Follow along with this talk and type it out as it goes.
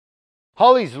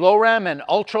Holley's Lo-Ram and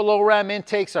Ultra Lo-Ram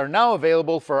intakes are now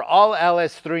available for all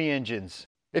LS3 engines.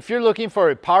 If you're looking for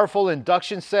a powerful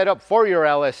induction setup for your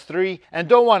LS3 and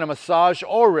don't want to massage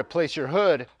or replace your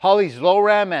hood, Holley's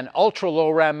Lo-Ram and Ultra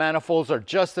Lo-Ram manifolds are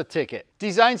just the ticket.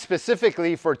 Designed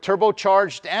specifically for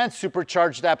turbocharged and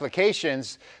supercharged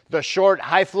applications, the short,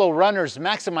 high-flow runners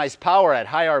maximize power at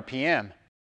high RPM.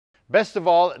 Best of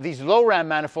all, these Lo-Ram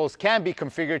manifolds can be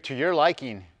configured to your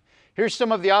liking. Here's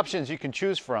some of the options you can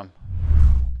choose from.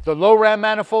 The Lo-Ram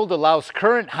manifold allows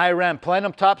current high-ram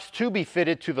plenum tops to be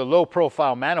fitted to the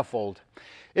low-profile manifold.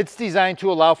 It's designed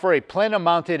to allow for a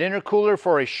plenum-mounted intercooler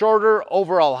for a shorter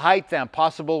overall height than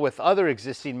possible with other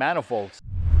existing manifolds.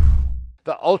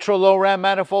 The Ultra Lo-Ram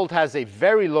manifold has a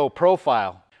very low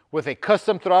profile. With a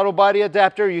custom throttle body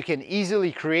adapter, you can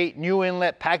easily create new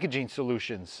inlet packaging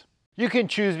solutions. You can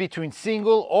choose between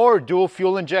single or dual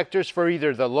fuel injectors for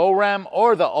either the Lo-Ram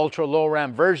or the Ultra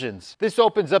Lo-Ram versions. This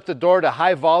opens up the door to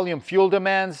high volume fuel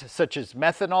demands such as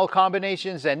methanol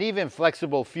combinations and even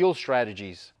flexible fuel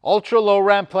strategies. Ultra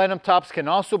Lo-Ram plenum tops can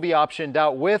also be optioned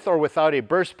out with or without a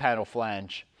burst panel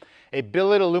flange. A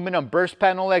billet aluminum burst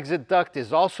panel exit duct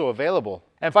is also available.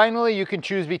 And finally, you can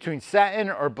choose between satin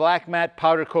or black matte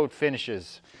powder coat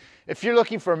finishes. If you're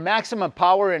looking for maximum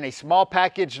power in a small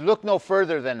package, look no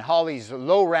further than Holley's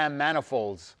Lo-Ram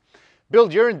manifolds.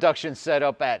 Build your induction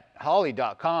setup at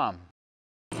holley.com.